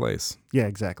hold it in place. Yeah,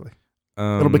 exactly.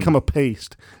 It'll become a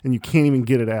paste, and you can't even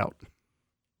get it out.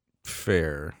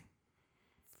 Fair.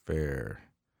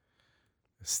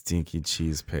 Stinky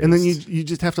cheese paste. And then you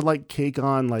just have to like cake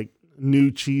on like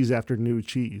new cheese after new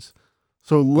cheese.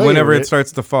 So whenever it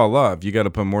starts to fall off, you got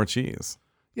to put more cheese.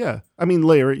 Yeah. I mean,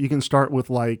 layer it. You can start with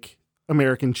like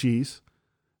American cheese,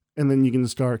 and then you can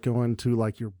start going to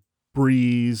like your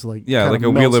Breeze, like like a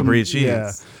wheel of brie cheese.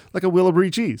 Yeah, like a wheel of brie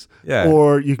cheese. Yeah.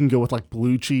 Or you can go with like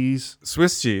blue cheese,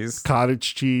 Swiss cheese,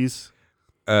 cottage cheese,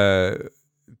 duck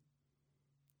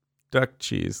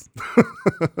cheese.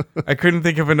 I couldn't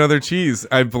think of another cheese.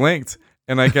 I blinked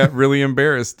and I got really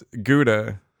embarrassed.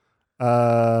 Gouda,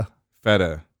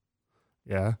 feta,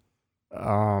 yeah,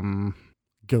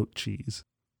 goat cheese,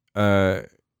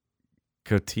 cotijas.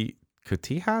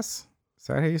 Is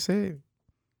that how you say it?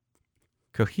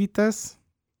 Cotijas?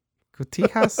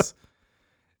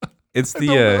 It's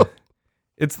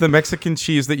it's the Mexican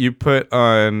cheese that you put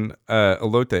on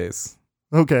elotes.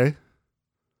 Okay.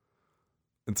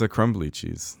 It's a crumbly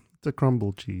cheese. It's a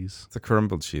crumble cheese. It's a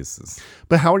crumble cheese.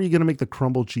 But how are you going to make the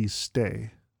crumble cheese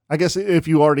stay? I guess if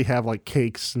you already have like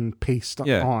cakes and paste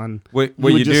on, what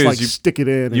you you just do like is you stick it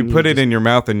in. You put it in your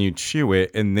mouth and you chew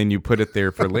it, and then you put it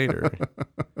there for later.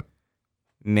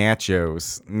 Nacho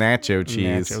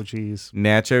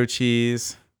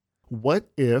cheese. What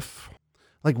if,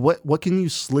 like, what can you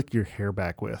slick your hair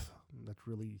back with?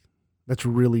 That's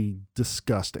really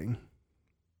disgusting.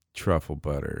 Truffle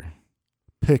butter.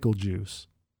 Pickle juice.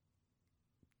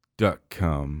 Duck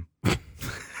cum. Where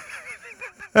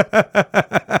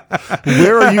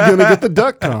are you going to get the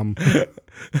duck cum?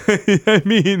 I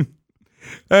mean,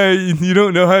 you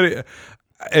don't know how to.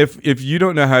 If you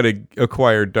don't know how to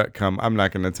acquire duck cum, I'm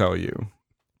not going to tell you.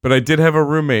 But I did have a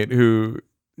roommate who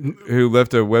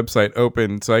left a website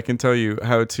open, so I can tell you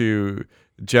how to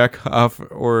jack off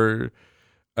or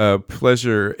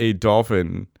pleasure a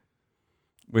dolphin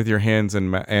with your hands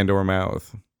and or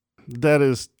mouth. That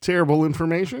is terrible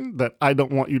information that I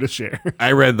don't want you to share.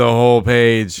 I read the whole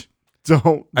page.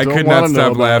 I could not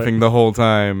stop laughing the whole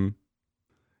time.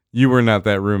 You were not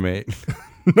that roommate.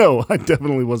 No, I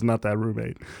definitely was not that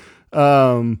roommate.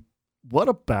 What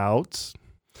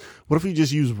if you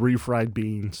just use refried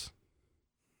beans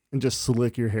and just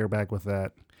slick your hair back with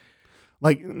that?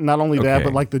 Like, not only that,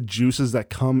 but like the juices that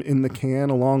come in the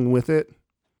can along with it.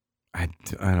 I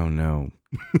don't know.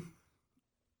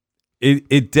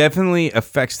 It definitely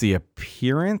affects the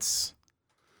appearance.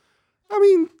 I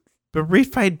mean, but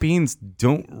refried beans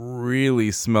don't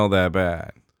really smell that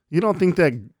bad. You don't think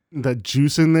that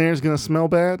juice in there is going to smell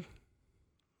bad?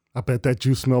 I bet that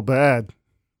juice smell bad.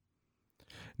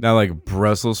 Now, like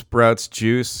Brussels sprouts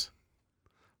juice.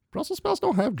 Brussels sprouts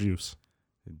don't have juice.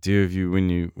 Do if you when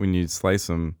you slice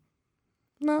them?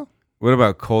 No. What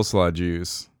about coleslaw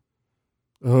juice?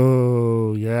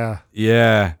 Oh yeah.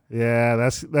 Yeah. Yeah,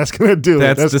 that's gonna do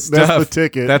it. That's the stuff. That's the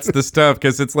ticket. That's the stuff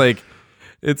because it's like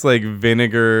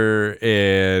vinegar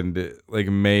and like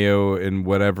mayo and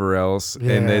whatever else,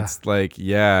 and it's like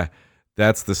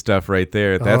that's the stuff right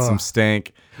there. That's some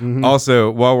stank. Mm-hmm. Also,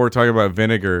 while we're talking about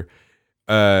vinegar,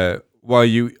 while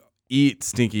you eat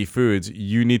stinky foods,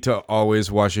 you need to always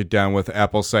wash it down with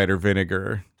apple cider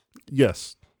vinegar.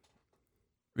 Yes,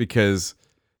 because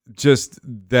just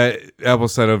that apple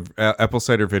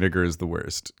cider vinegar is the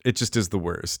worst. It just is the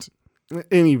worst.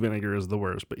 Any vinegar is the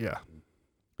worst, but yeah,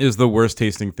 is the worst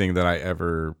tasting thing that I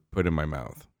ever put in my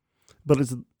mouth. But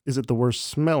is it the worst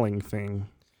smelling thing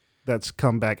that's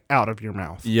come back out of your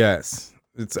mouth? Yes,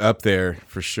 it's up there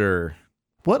for sure.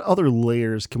 What other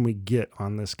layers can we get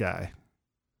on this guy?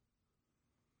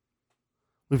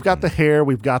 We've got the hair,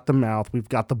 we've got the mouth, we've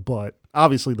got the butt.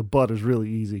 Obviously, the butt is really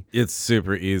easy. It's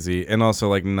super easy. And also,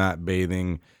 like, not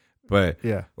bathing, but,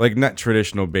 yeah, like, not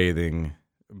traditional bathing,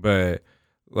 but,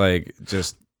 like,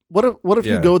 just... What if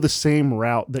you go the same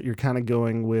route that you're kind of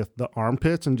going with the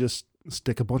armpits and just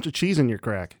stick a bunch of cheese in your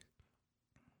crack?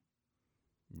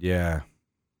 Yeah.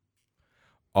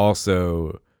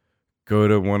 Also, go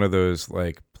to one of those,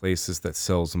 like, places that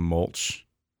sells mulch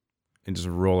and just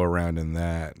roll around in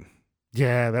that.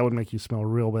 Yeah, that would make you smell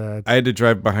real bad. I had to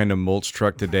drive behind a mulch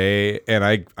truck today, and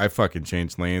I fucking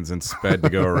changed lanes and sped to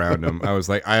go around them. I was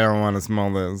like, I don't want to smell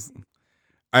this.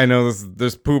 I know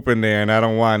there's poop in there, and I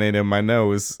don't want it in my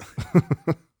nose.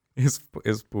 It's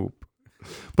poop.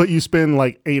 But you spend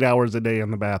like 8 hours a day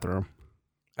in the bathroom.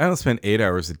 I don't spend 8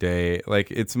 hours a day. Like,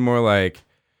 it's more like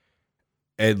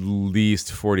at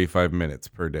least 45 minutes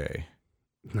per day.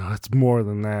 No, it's more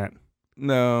than that.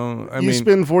 No, I mean... You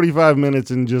spend 45 minutes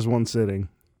in just one sitting.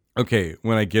 Okay,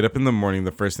 when I get up in the morning,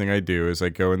 the first thing I do is I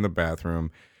go in the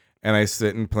bathroom and I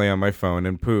sit and play on my phone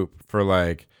and poop for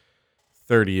like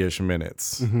 30-ish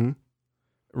minutes. Mm-hmm.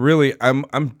 Really,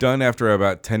 I'm done after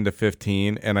about 10 to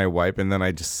 15, and I wipe, and then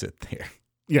I just sit there.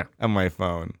 Yeah. On my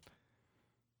phone.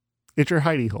 It's your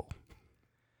hidey hole.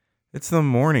 It's the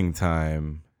morning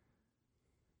time.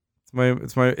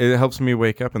 It helps me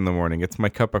wake up in the morning. It's my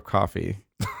cup of coffee.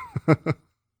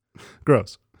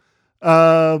 Gross.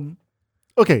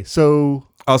 Okay, so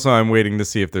Also, I'm waiting to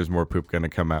see if there's more poop going to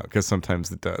come out because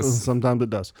sometimes it does. sometimes it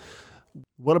does.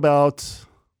 What about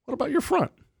your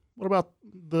front? What about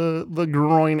the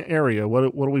groin area? What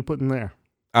are we putting there?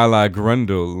 A la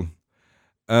grundle.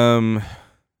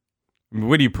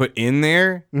 What do you put in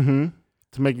there? Mm-hmm.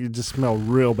 To make it just smell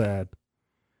real bad.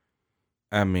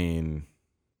 I mean,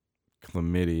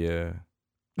 chlamydia.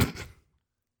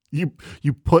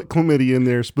 You put chlamydia in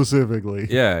there specifically.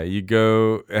 Yeah, you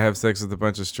go have sex with a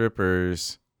bunch of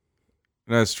strippers.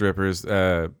 Not strippers,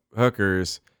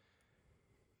 hookers.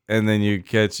 And then you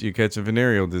catch a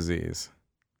venereal disease.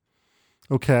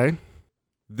 Okay.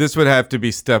 This would have to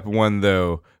be step one,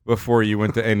 though, before you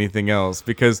went to anything else,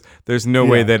 because there's no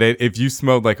way that if you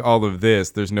smelled like all of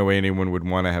this, there's no way anyone would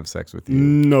want to have sex with you.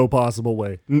 No possible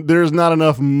way. There's not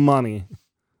enough money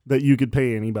that you could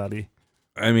pay anybody.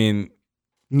 I mean,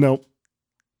 nope.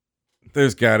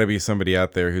 There's got to be somebody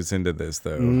out there who's into this,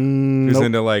 though. Who's nope.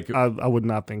 into like I would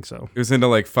not think so. Who's into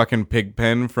like fucking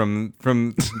Pigpen from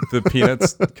the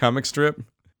Peanuts comic strip.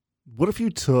 What if you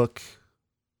took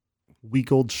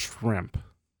week-old shrimp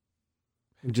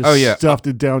and just stuffed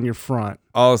it down your front?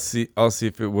 I'll see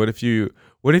if it. What if you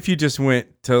just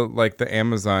went to like the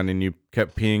Amazon and you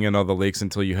kept peeing in all the lakes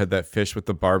until you had that fish with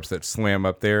the barbs that slam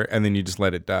up there, and then you just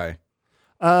let it die?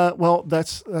 Well,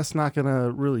 that's not gonna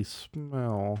really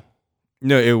smell.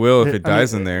 No, it will if it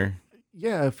dies in there.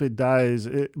 Yeah, if it dies,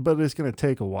 but it's gonna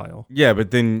take a while. Yeah,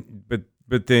 but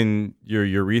then your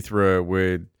urethra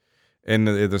would, and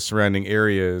the surrounding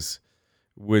areas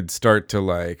would start to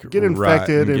like get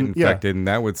infected and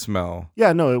that would smell.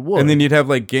 Yeah, no, it would. And then you'd have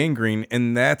like gangrene,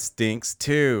 and that stinks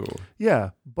too.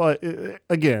 Yeah, but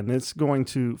again, it's going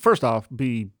to first off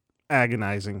be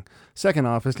agonizing. Second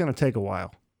off, it's going to take a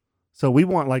while. So we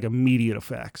want like immediate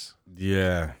effects.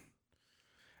 Yeah.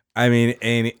 I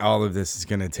mean, all of this is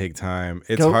going to take time.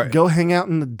 It's hard. Go hang out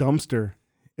in the dumpster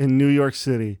in New York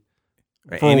City.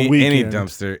 Any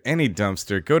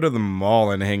dumpster. Go to the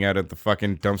mall and hang out at the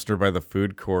fucking dumpster by the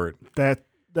food court.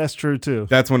 That's true too.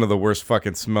 That's one of the worst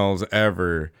fucking smells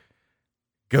ever.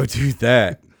 Go do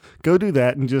that. Go do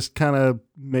that and just kind of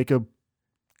make a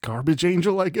garbage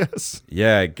angel, I guess.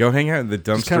 Yeah, go hang out in the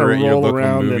dumpster at your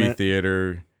local movie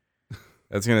theater.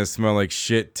 That's gonna smell like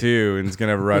shit too, and it's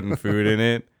gonna have rotten food in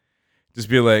it. Just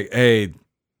be like, hey,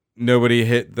 nobody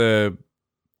hit the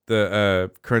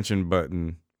crunching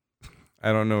button.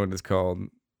 I don't know what it's called.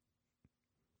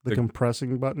 The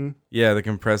compressing button? Yeah, the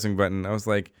compressing button. I was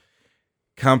like,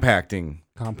 compacting.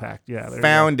 Compact, yeah.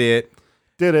 Found it.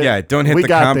 Did it. Yeah, don't hit the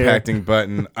compacting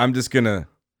button. I'm just going to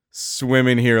swim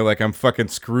in here like I'm fucking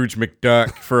Scrooge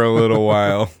McDuck for a little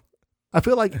while. I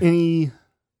feel like any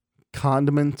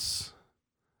condiments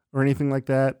or anything like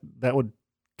that would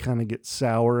kind of get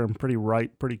sour and pretty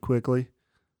ripe pretty quickly.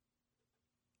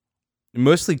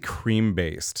 Mostly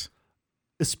cream-based.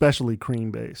 Especially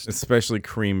cream-based.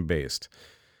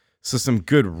 So some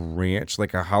good ranch,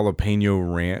 like a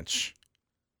jalapeno ranch.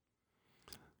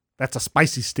 That's a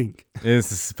spicy stink.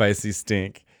 It's a spicy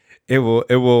stink. It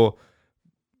will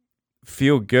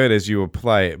feel good as you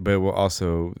apply it, but it will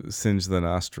also singe the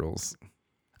nostrils.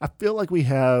 I feel like we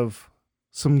have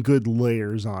some good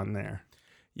layers on there.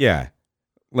 Yeah.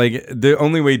 Like the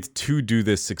only way to do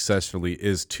this successfully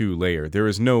is to layer. There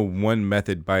is no one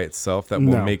method by itself that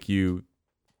will make you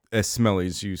as smelly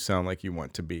as you sound like you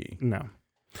want to be. No.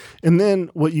 And then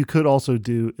what you could also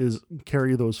do is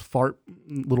carry those fart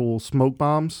little smoke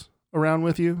bombs around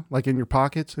with you, like in your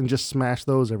pockets, and just smash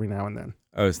those every now and then.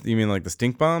 Oh, you mean like the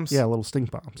stink bombs? Yeah, little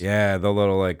stink bombs. Yeah, the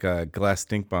little like glass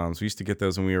stink bombs. We used to get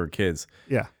those when we were kids.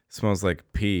 Yeah. It smells like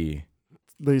pee.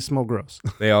 They smell gross.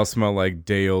 They all smell like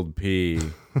day old pee.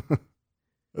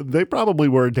 They probably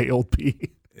were day old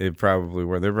pee. It probably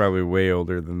were. They're probably way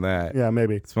older than that. Yeah,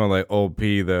 maybe. It smelled like old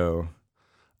pee though.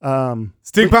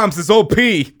 Stink bombs is old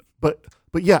pee. But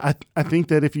yeah, I think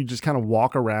that if you just kind of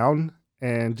walk around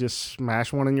and just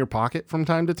smash one in your pocket from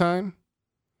time to time.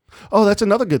 Oh, that's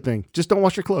another good thing. Just don't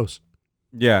wash your clothes.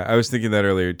 Yeah, I was thinking that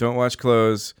earlier. Don't wash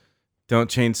clothes.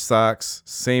 Don't change socks.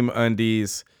 Same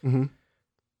undies. Mm-hmm.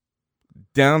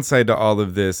 Downside to all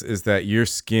of this is that your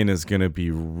skin is going to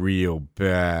be real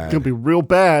bad. It's going to be real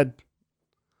bad,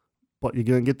 but you're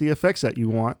going to get the effects that you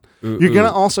want. You're going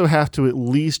to also have to at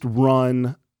least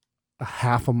run a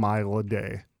half a mile a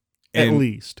day. At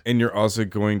least. And you're also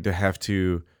going to have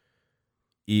to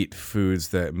eat foods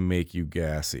that make you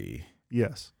gassy.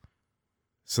 Yes.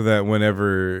 So that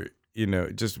whenever,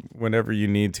 just whenever you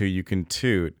need to, you can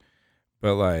toot.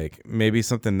 but like maybe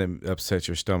something that upsets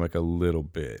your stomach a little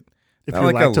bit. If Not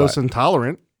you're like a lactose lot.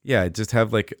 intolerant, Yeah, just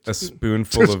have like a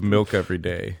spoonful of milk every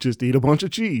day. just eat a bunch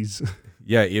of cheese.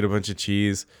 Yeah, eat a bunch of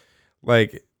cheese.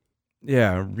 Like,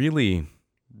 yeah, really,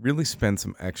 really spend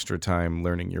some extra time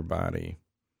learning your body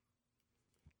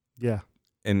Yeah.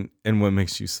 and what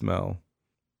makes you smell.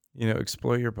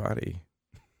 Explore your body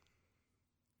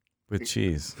with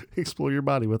cheese. Explore your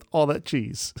body with all that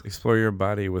cheese. Explore your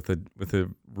body with a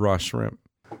raw shrimp.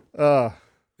 Uh,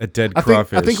 A dead I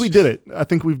crawfish. think we did it. I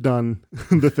think we've done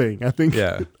the thing. I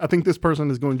think this person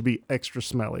is going to be extra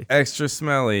smelly. Extra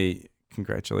smelly.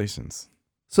 Congratulations.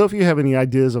 So if you have any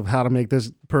ideas of how to make this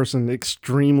person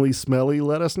extremely smelly,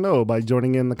 let us know by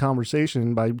joining in the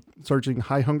conversation by searching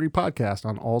Hi Hungry Podcast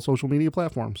on all social media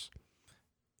platforms.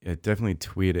 Yeah, definitely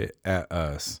tweet it at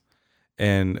us.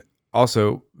 And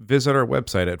also visit our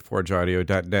website at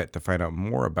forgeaudio.net to find out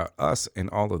more about us and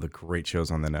all of the great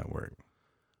shows on the network.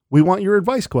 We want your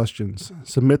advice questions.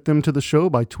 Submit them to the show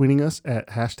by tweeting us at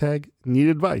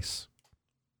 #NeedAdvice.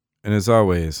 And as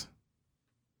always,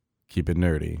 keep it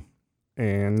nerdy.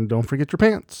 And don't forget your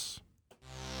pants.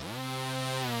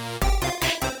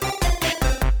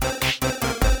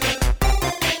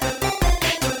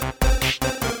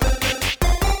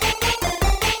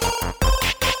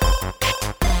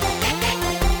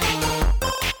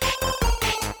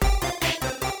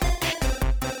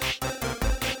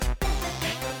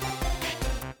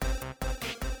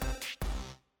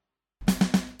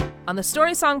 On the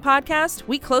Story Song Podcast,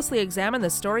 we closely examine the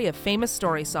story of famous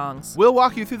story songs. We'll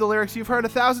walk you through the lyrics you've heard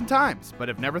 1,000 times, but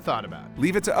have never thought about.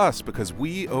 Leave it to us because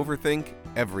we overthink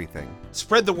everything.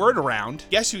 Spread the word around.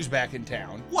 Guess who's back in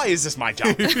town? Why is this my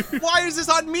job? Why is this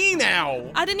on me now?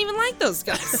 I didn't even like those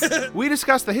guys. We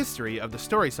discuss the history of the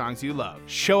story songs you love.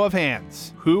 Show of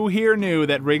hands. Who here knew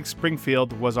that Rig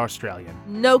Springfield was Australian?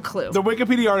 No clue. The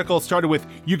Wikipedia article started with,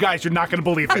 "You guys, you're not going to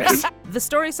believe this." The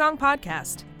Story Song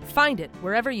Podcast. Find it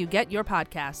wherever you get your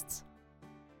podcasts.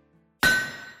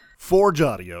 Forge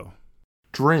Audio.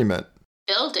 Dream it.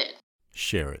 Build it.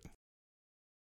 Share it.